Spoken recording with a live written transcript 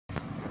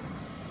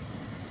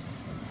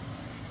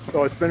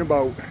So it's been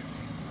about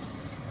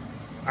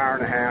hour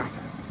and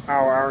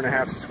a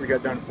half since we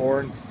got done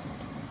pouring,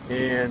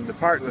 and the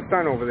part in the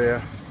sun over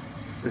there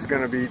is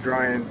going to be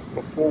drying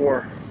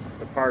before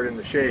the part in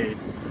the shade.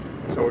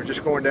 So we're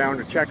just going down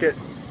to check it.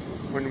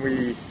 When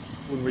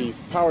we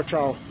power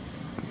trowel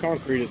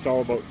concrete, it's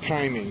all about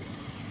timing,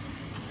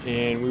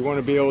 and we want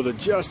to be able to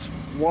just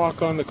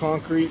walk on the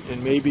concrete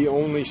and maybe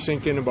only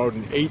sink in about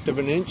 1/8 of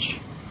an inch,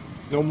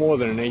 no more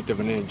than 1/8 of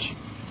an inch,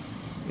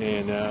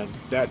 and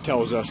that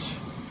tells us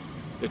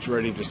it's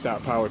ready to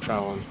start power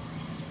troweling.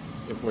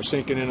 If we're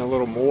sinking in a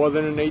little more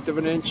than 1/8 of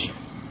an inch,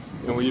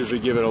 then we usually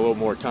give it a little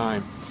more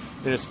time.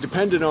 And it's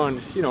dependent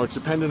on, it's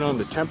dependent on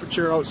the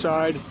temperature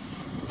outside.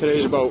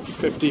 Today's about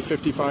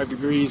 50-55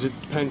 degrees. It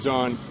depends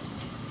on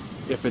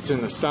if it's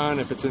in the sun,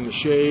 if it's in the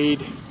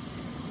shade.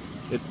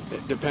 It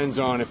depends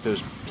on if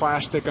there's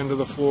plastic under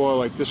the floor,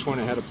 like this one,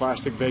 it had a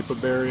plastic vapor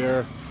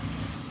barrier.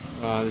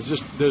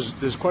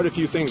 There's quite a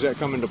few things that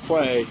come into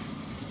play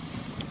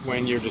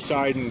when you're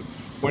deciding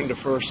when to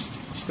first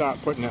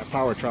start putting that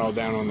power trowel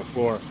down on the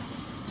floor.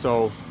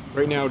 So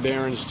right now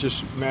Darren's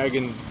just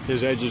magging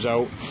his edges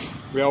out.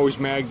 We always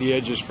mag the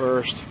edges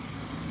first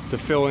to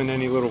fill in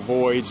any little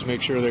voids,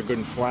 make sure they're good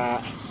and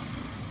flat,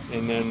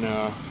 and then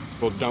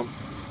we'll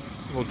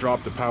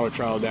drop the power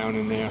trowel down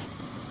in there.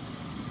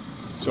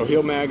 So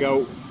he'll mag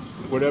out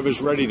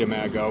whatever's ready to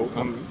mag out.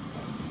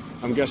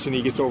 I'm guessing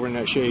he gets over in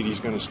that shade, he's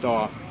going to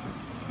stop.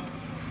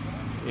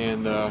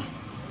 And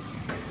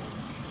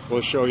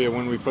we'll show you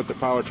when we put the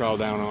power trowel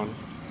down on.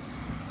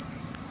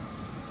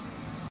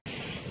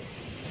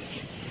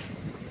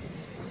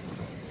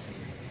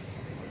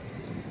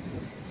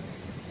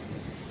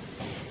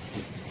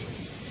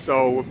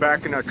 So we're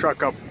backing our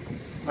truck up.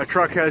 Our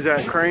truck has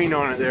that crane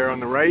on it there on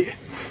the right.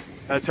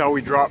 That's how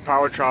we drop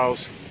power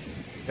trowels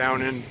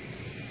down in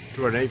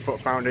to an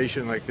 8-foot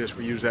foundation like this.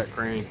 We use that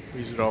crane.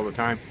 We use it all the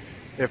time.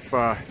 If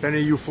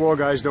any of you floor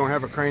guys don't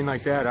have a crane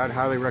like that, I'd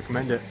highly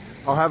recommend it.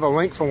 I'll have a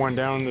link for one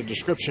down in the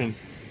description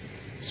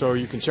so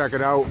you can check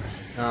it out.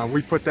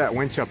 We put that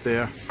winch up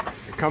there.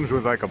 It comes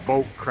with like a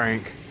boat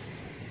crank,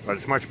 but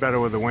it's much better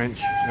with the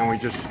winch. And we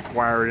just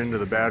wire it into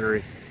the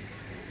battery.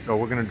 So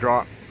we're going to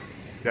drop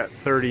that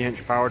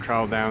 30-inch power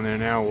trowel down there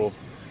now.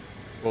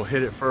 We'll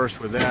hit it first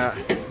with that.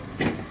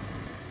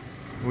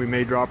 We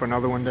may drop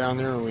another one down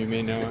there, or we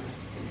may not.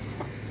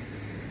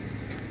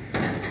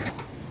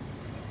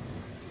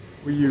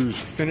 We use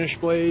finish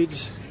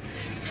blades.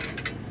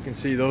 You can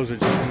see those are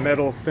just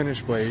metal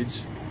finish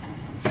blades,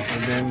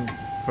 and then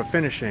for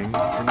finishing,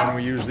 and then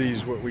we use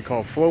these what we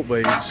call float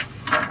blades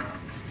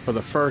for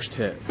the first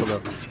hit.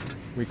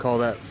 We call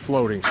that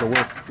floating. So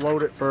we'll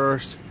float it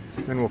first,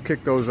 then we'll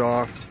kick those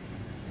off,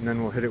 and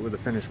then we'll hit it with the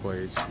finish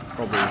blades.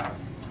 Probably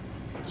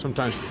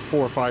sometimes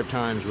 4 or 5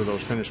 times with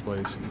those finish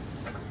blades.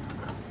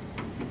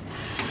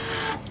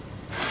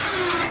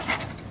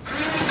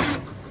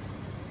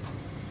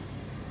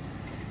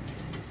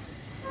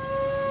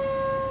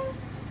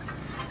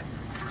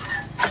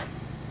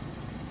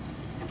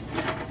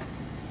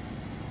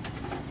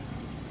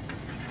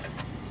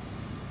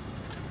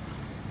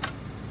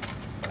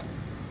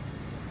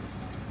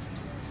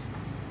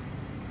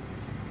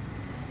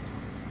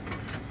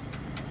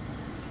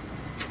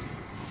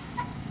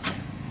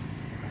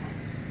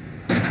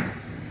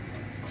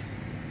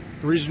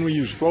 The reason we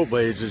use float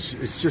blades is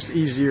it's just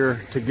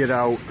easier to get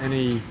out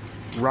any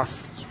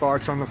rough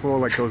spots on the floor,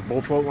 like those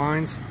bull float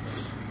lines,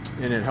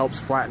 and it helps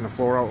flatten the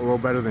floor out a little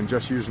better than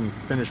just using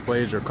finish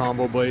blades or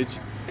combo blades.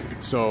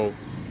 So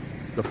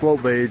the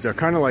float blades are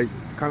kind of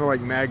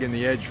like magging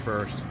the edge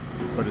first,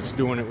 but it's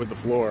doing it with the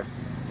floor.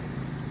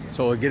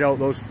 So it'll get out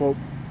those bull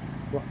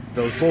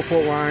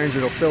float lines.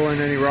 It'll fill in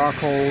any rock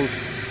holes.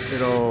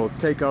 It'll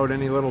take out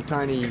any little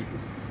tiny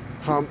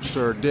humps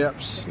or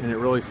dips, and it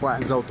really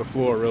flattens out the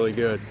floor really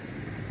good.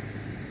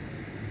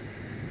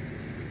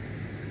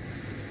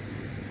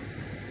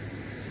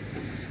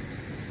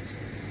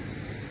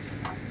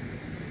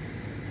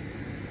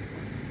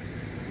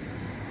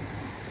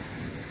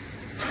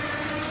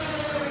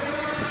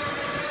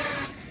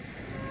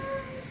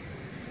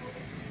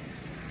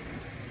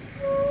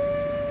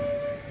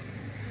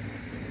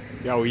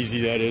 See how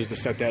easy that is to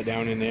set that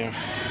down in there?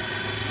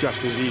 It's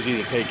just as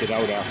easy to take it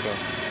out after.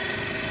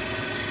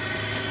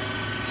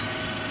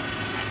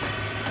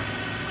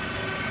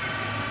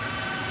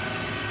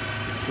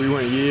 We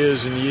went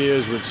years and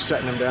years with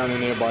setting them down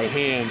in there by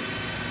hand,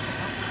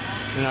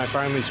 and I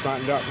finally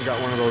smartened up and got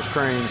one of those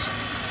cranes.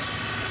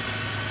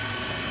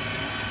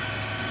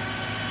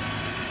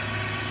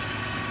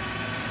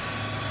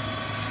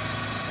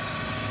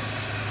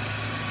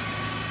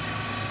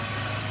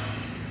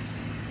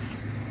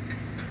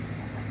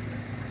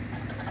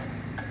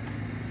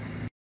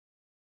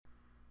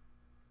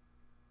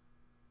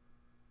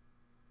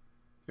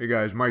 Hey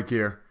guys, Mike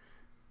here.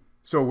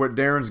 So what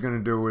Darren's going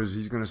to do is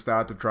he's going to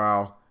start the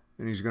trowel,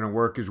 and he's going to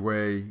work his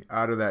way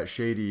out of that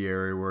shady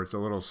area where it's a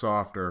little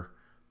softer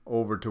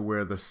over to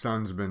where the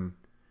sun's been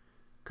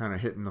kind of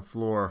hitting the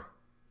floor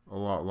a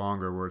lot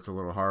longer, where it's a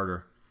little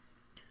harder,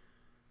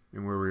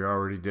 and where we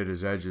already did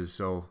his edges.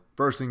 So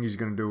first thing he's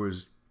going to do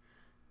is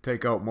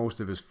take out most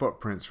of his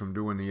footprints from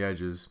doing the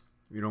edges.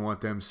 You don't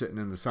want them sitting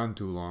in the sun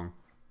too long.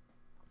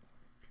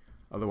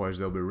 Otherwise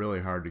they'll be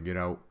really hard to get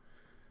out.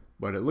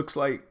 But it looks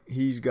like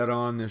he's got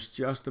on this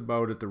just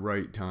about at the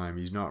right time.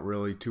 He's not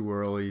really too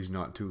early, he's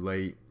not too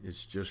late.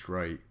 It's just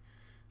right.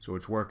 So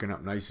it's working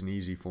up nice and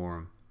easy for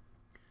him.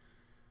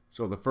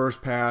 So the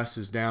first pass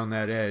is down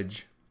that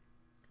edge,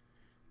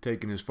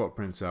 taking his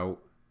footprints out.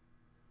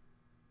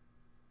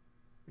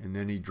 And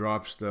then he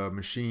drops the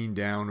machine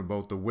down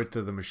about the width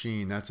of the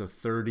machine. That's a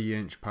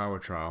 30-inch power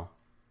trowel.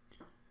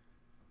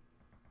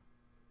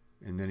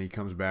 And then he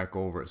comes back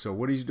over it. So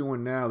what he's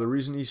doing now, the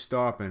reason he's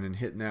stopping and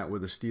hitting that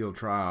with a steel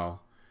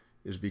trowel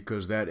is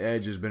because that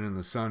edge has been in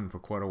the sun for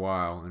quite a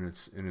while, and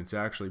it's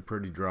actually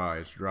pretty dry.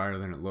 It's drier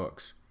than it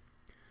looks.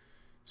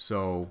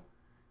 So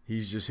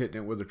he's just hitting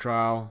it with a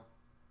trowel,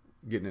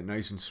 getting it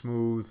nice and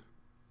smooth,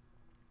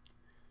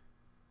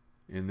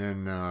 and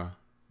then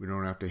we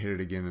don't have to hit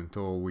it again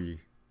until we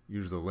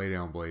use the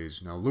laydown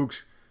blades. Now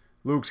Luke's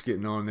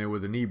getting on there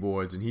with the knee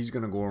boards, and he's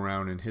going to go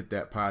around and hit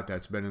that part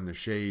that's been in the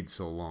shade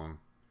so long,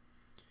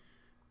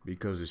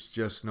 because it's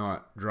just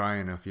not dry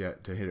enough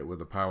yet to hit it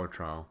with a power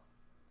trowel.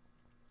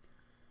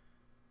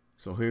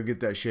 So he'll get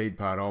that shade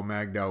pot all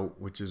magged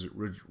out, which is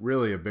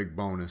really a big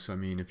bonus. I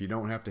mean, if you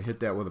don't have to hit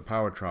that with a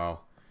power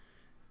trowel,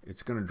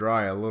 it's going to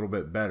dry a little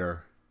bit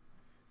better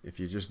if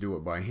you just do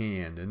it by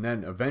hand. And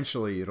then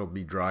eventually it'll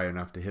be dry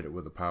enough to hit it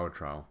with a power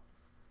trowel.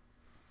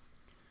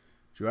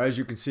 So as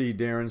you can see,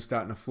 Darren's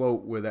starting to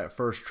float with that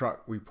first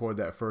truck. We poured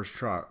that first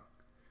truck.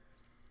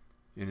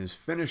 And his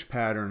finish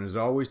pattern is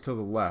always to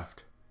the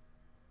left.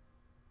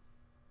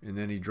 And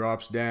then he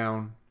drops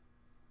down,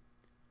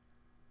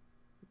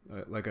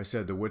 like I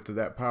said, the width of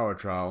that power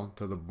trowel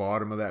to the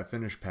bottom of that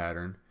finish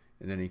pattern,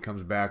 and then he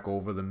comes back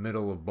over the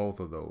middle of both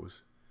of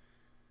those.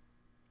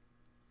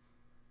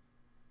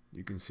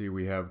 You can see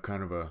we have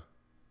kind of a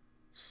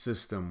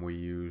system we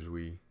use.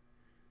 We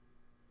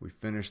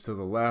finish to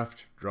the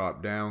left,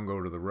 drop down,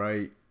 go to the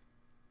right,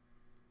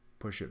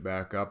 push it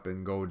back up,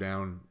 and go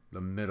down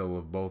the middle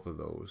of both of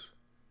those.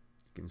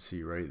 You can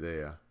see right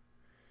there.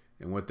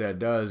 And what that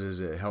does is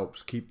it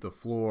helps keep the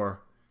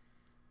floor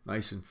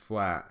nice and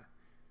flat.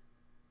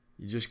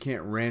 You just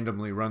can't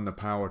randomly run the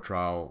power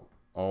trowel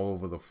all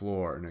over the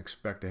floor and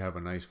expect to have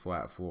a nice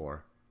flat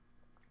floor.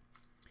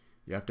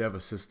 You have to have a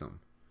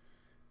system.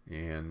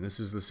 And this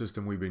is the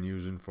system we've been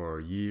using for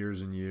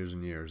years and years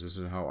and years. This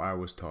is how I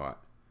was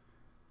taught.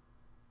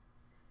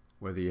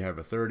 Whether you have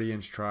a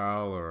 30-inch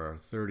trowel or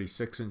a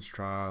 36-inch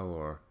trowel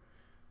or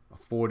a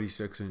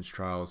 46-inch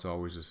trowel, it's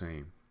always the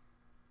same.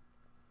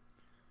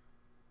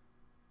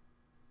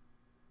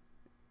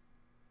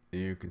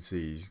 And you can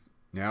see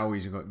now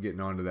he's getting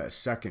onto that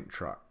second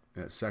truck.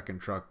 That second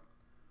truck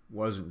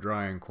wasn't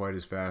drying quite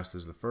as fast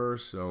as the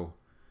first, so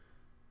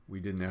we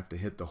didn't have to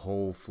hit the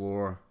whole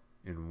floor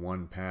in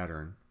one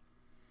pattern.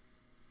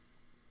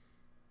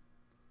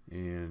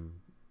 And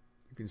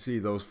you can see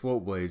those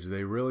float blades,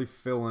 they really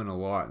fill in a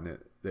lot, and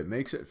that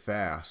makes it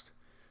fast.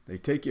 They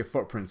take your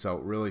footprints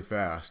out really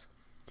fast.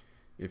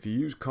 If you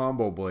use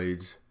combo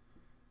blades,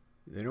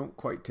 they don't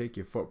quite take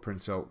your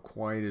footprints out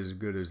quite as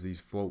good as these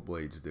float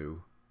blades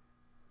do.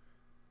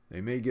 They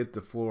may get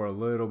the floor a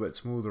little bit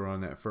smoother on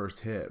that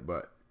first hit,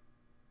 but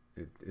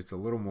it's a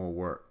little more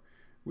work.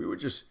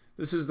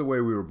 This is the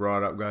way we were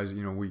brought up, guys.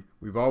 You know,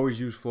 we've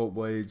always used float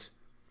blades,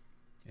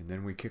 and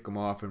then we kick them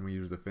off and we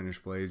use the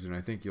finished blades, and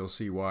I think you'll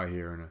see why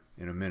here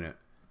in a minute.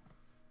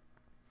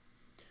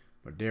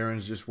 But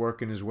Darren's just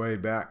working his way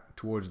back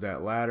towards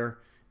that ladder.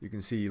 You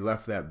can see he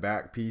left that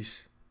back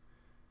piece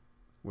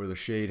where the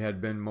shade had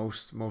been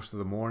most of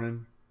the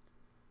morning.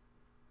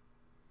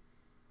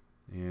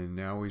 And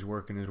now he's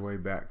working his way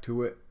back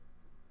to it.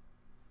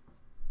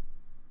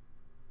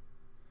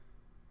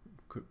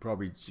 Could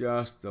probably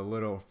just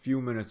a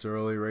few minutes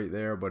early right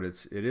there, but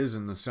it is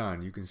in the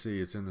sun. You can see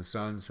it's in the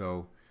sun,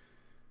 so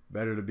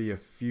better to be a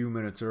few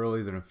minutes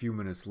early than a few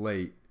minutes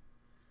late.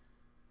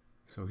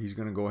 So he's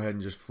going to go ahead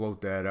and just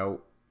float that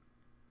out.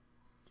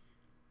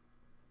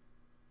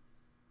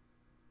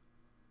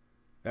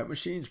 That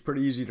machine's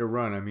pretty easy to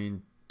run. I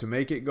mean, to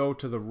make it go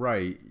to the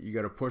right, you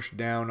got to push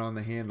down on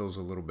the handles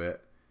a little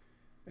bit.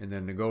 And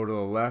then to go to the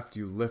left,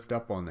 you lift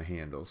up on the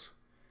handles.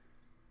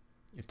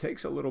 It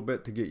takes a little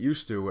bit to get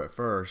used to at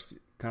first.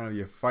 Kind of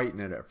you're fighting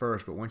it at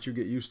first, but once you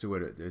get used to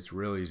it, it's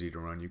real easy to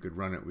run. You could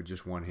run it with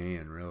just one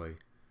hand, really.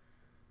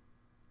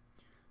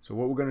 So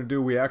what we're going to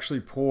do, we actually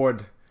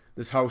poured,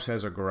 this house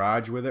has a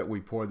garage with it. We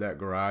poured that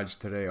garage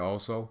today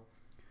also.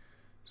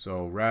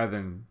 So rather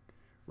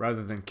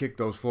than kick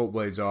those float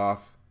blades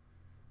off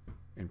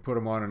and put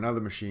them on another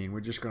machine, we're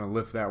just going to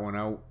lift that one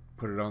out,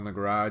 put it on the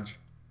garage,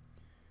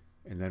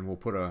 and then we'll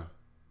put a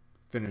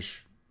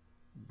finish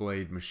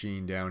blade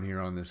machine down here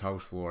on this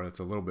house floor. That's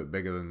a little bit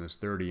bigger than this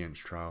 30-inch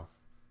trowel.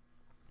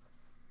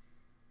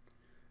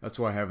 That's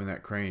why having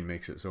that crane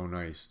makes it so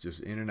nice.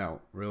 Just in and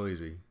out, real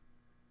easy.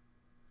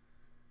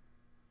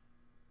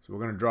 So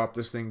we're going to drop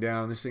this thing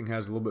down. This thing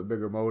has a little bit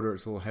bigger motor.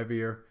 It's a little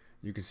heavier.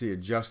 You can see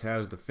it just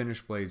has the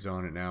finish blades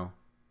on it now.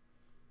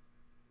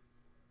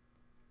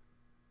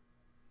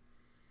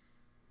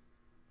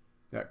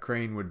 That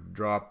crane would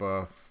drop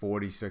a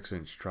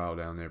 46-inch trowel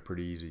down there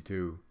pretty easy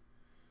too.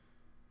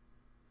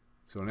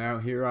 So now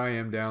here I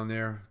am down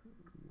there.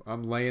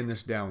 I'm laying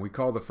this down. We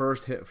call the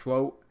first hit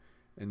float,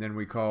 and then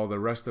we call the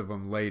rest of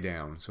them lay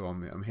down. So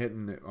I'm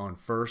hitting it on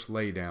first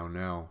lay down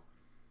now.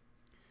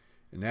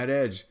 And that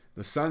edge,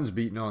 the sun's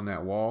beating on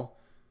that wall,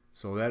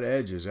 so that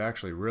edge is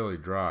actually really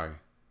dry.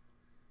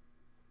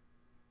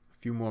 A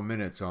few more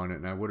minutes on it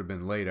and I would have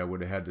been late. I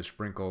would have had to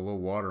sprinkle a little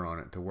water on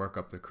it to work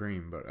up the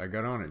cream, but I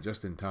got on it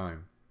just in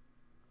time.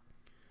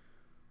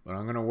 But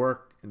I'm going to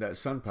work in that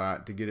sun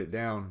pot to get it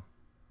down.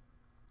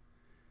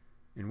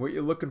 And what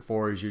you're looking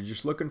for is you're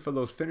just looking for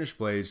those finish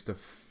blades to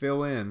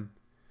fill in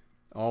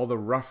all the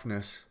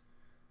roughness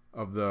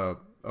of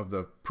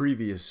the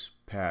previous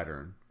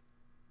pattern.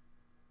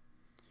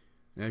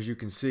 And as you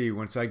can see,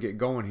 once I get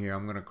going here,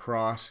 I'm going to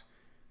cross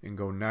and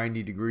go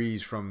 90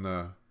 degrees from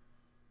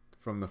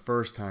the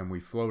first time we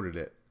floated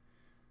it.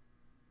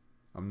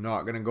 I'm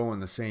not going to go in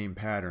the same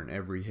pattern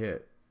every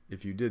hit.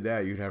 If you did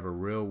that, you'd have a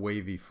real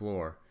wavy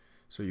floor.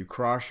 So you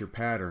cross your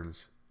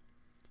patterns,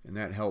 and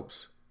that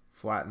helps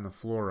flatten the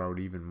floor out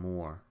even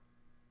more.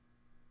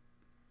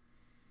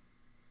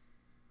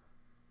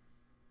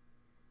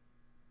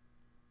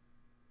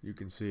 You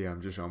can see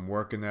I'm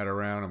working that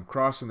around. I'm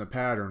crossing the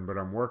pattern, but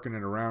I'm working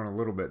it around a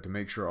little bit to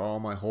make sure all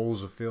my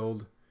holes are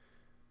filled.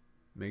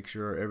 Make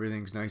sure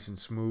everything's nice and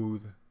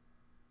smooth.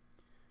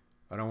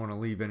 I don't want to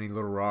leave any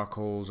little rock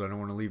holes. I don't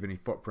want to leave any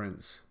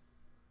footprints.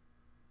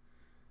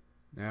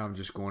 Now I'm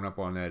just going up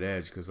on that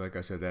edge because, like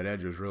I said, that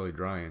edge was really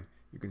drying.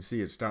 You can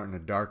see it's starting to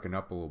darken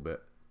up a little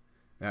bit.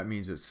 That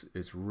means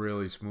it's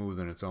really smooth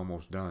and it's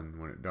almost done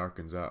when it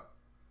darkens up.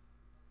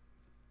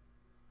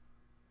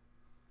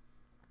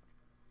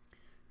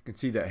 You can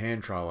see that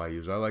hand trowel I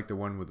use. I like the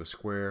one with the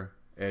square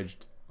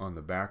edged on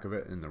the back of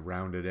it and the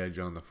rounded edge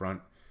on the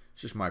front.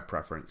 It's just my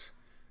preference.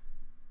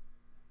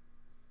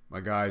 My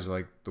guys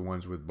like the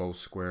ones with both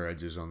square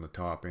edges on the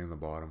top and the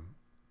bottom.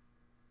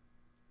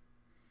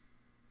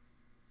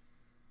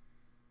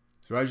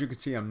 So as you can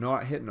see, I'm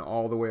not hitting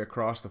all the way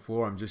across the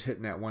floor. I'm just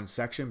hitting that one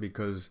section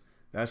because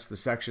that's the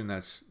section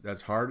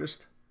that's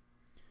hardest.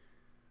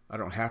 I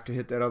don't have to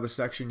hit that other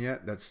section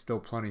yet. That's still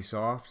plenty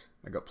soft.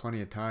 I got plenty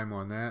of time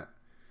on that.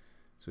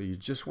 So you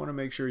just want to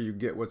make sure you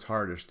get what's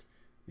hardest.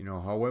 You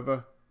know,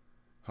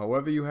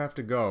 however you have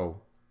to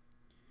go,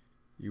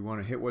 you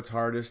want to hit what's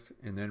hardest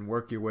and then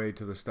work your way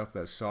to the stuff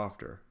that's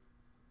softer.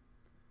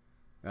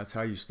 That's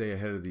how you stay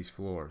ahead of these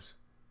floors.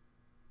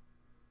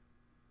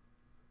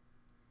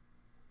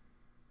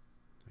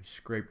 I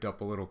scraped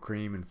up a little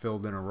cream and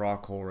filled in a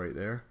rock hole right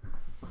there.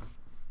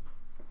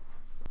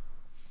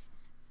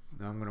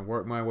 Now I'm going to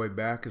work my way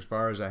back as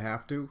far as I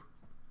have to.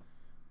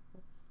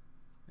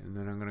 And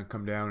then I'm going to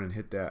come down and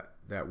hit that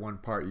one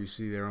part you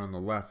see there on the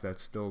left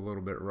that's still a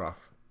little bit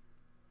rough.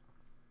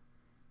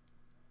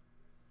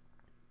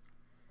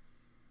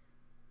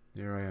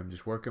 There I am,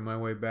 just working my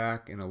way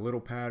back in a little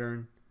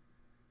pattern.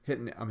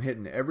 I'm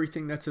hitting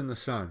everything that's in the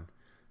sun.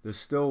 There's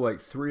still like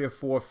 3 or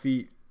 4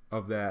 feet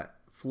of that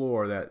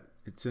floor that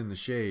it's in the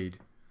shade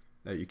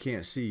that you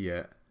can't see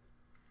yet.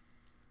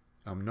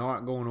 I'm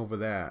not going over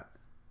that.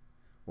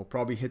 We'll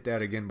probably hit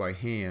that again by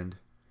hand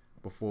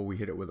before we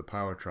hit it with a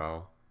power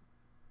trowel.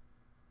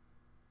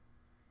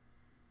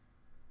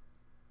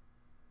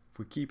 If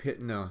we keep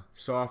hitting the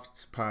soft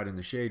spot in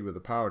the shade with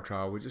a power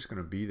trowel, we're just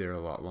going to be there a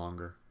lot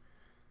longer.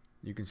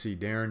 You can see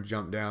Darren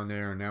jumped down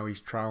there and now he's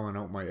troweling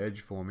out my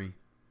edge for me.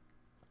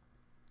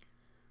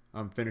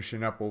 I'm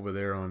finishing up over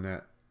there on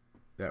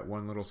that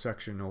one little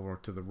section over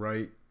to the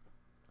right.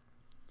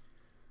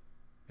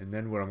 And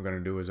then what I'm going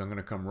to do is I'm going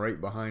to come right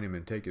behind him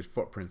and take his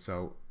footprints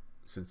out,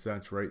 since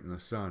that's right in the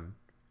sun.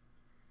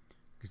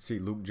 You can see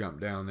Luke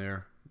jumped down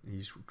there.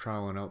 He's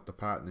troweling out the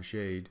pot in the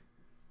shade.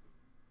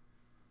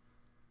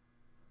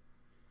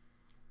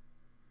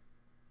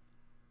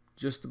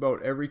 Just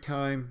about every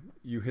time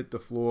you hit the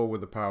floor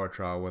with a power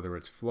trowel, whether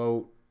it's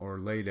float or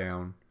lay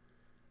down,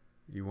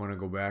 you want to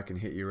go back and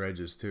hit your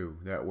edges too.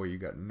 That way you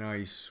got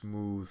nice,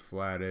 smooth,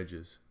 flat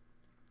edges.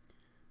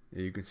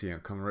 Yeah, you can see I'm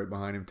coming right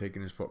behind him,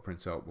 taking his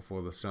footprints out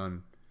before the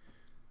sun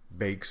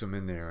bakes them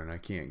in there and I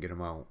can't get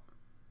them out.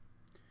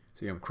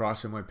 See, I'm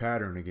crossing my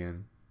pattern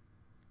again.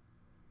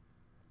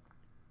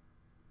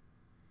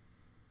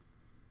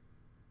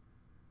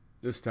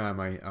 This time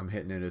I'm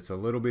hitting it. It's a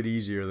little bit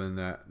easier than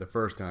the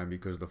first time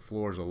because the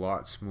floor's a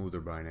lot smoother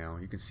by now.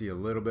 You can see a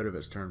little bit of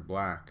it's turned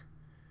black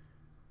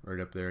right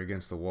up there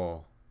against the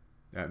wall.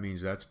 That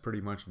means that's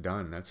pretty much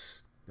done.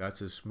 That's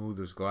as smooth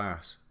as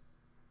glass.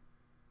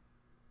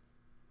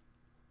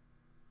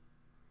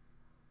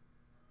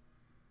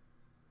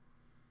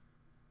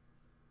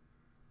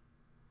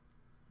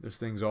 This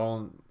thing's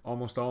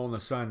almost all in the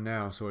sun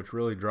now, so it's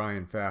really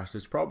drying fast.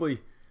 It's probably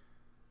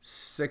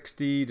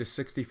 60 to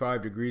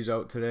 65 degrees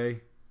out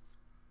today.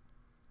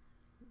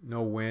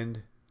 No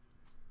wind,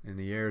 and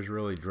the air is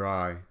really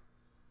dry.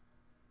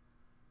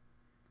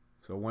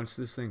 So once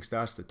this thing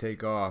starts to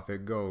take off,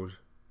 it goes.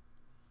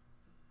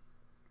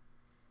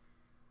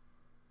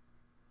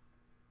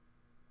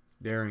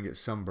 Darren gets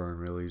sunburned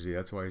real easy.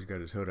 That's why he's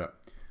got his hood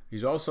up.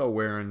 He's also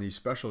wearing these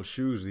special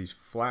shoes, these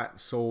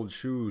flat-soled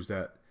shoes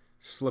that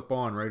slip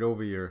on right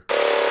over your boot or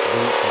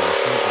your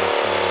sneakers.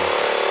 So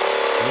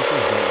this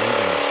is don't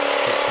even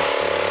fit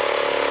properly.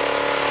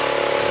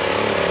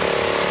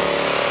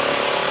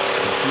 You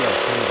can see how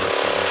clean this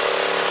is.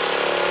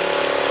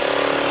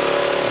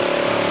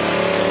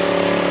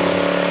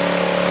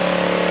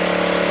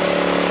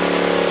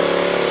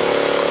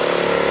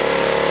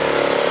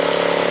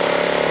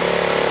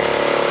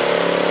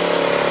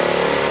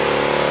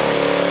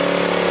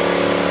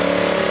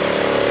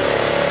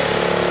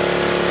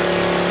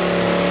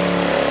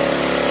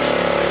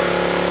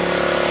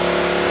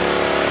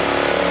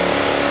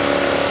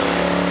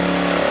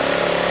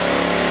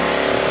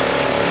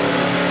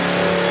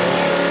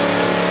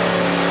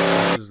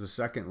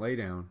 Second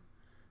laydown.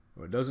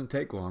 Well, it doesn't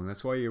take long.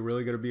 That's why you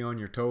really got to be on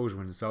your toes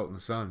when it's out in the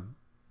sun.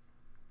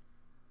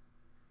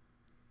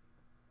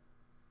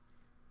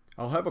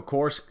 I'll have a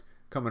course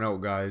coming out,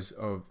 guys,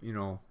 of, you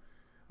know,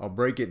 I'll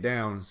break it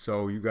down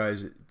so you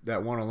guys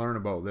that want to learn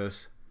about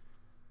this,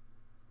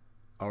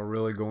 I'll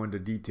really go into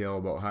detail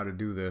about how to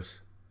do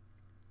this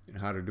and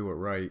how to do it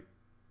right.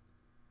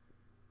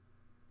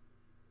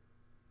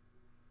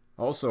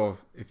 Also,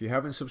 if you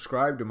haven't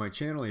subscribed to my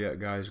channel yet,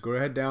 guys, go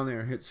ahead down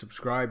there and hit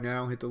subscribe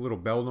now. Hit the little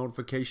bell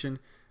notification.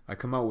 I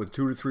come out with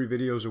 2 to 3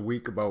 videos a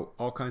week about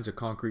all kinds of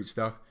concrete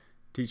stuff,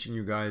 teaching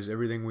you guys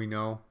everything we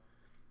know.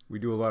 We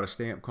do a lot of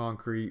stamped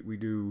concrete. We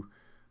do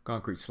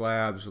concrete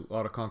slabs, a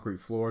lot of concrete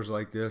floors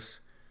like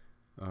this,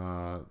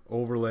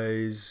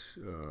 overlays,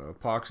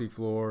 epoxy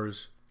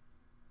floors.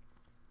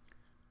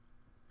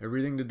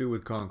 Everything to do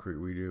with concrete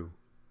we do.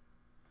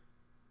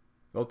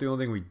 About the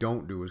only thing we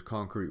don't do is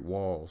concrete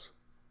walls.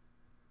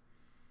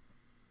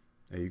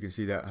 You can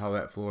see that how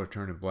that floor is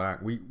turning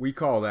black. We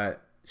call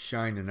that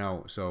shining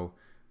out. So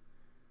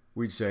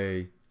we'd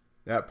say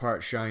that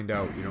part shined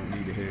out. You don't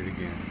need to hit it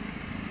again.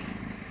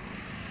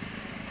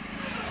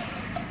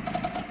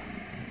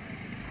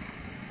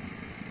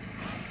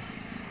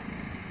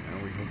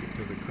 Now we hook it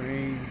to the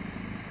crane.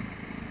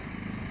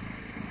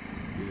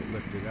 Get it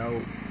lifted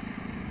out.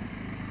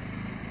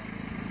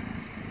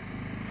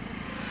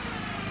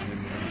 And then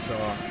we're going to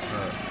saw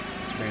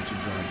expansion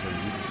joints, and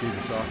you can see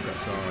the soft cut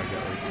saw I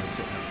got right there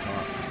sitting up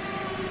top.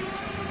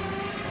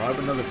 I'll have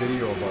another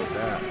video about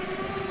that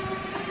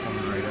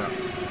coming right up.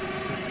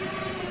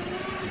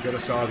 You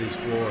gotta saw these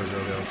floors or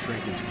they'll get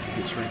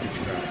shrinkage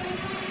cracks,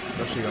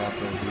 especially off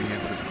those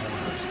re-entered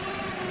corners.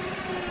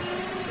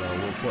 So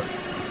we'll put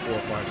 4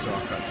 or 5 saw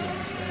cuts in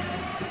this thing.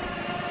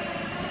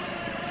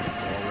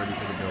 It's all ready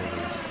for the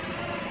builders.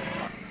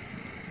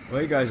 Well,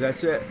 hey guys,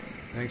 that's it.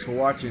 Thanks for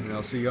watching, and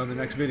I'll see you on the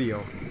next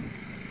video.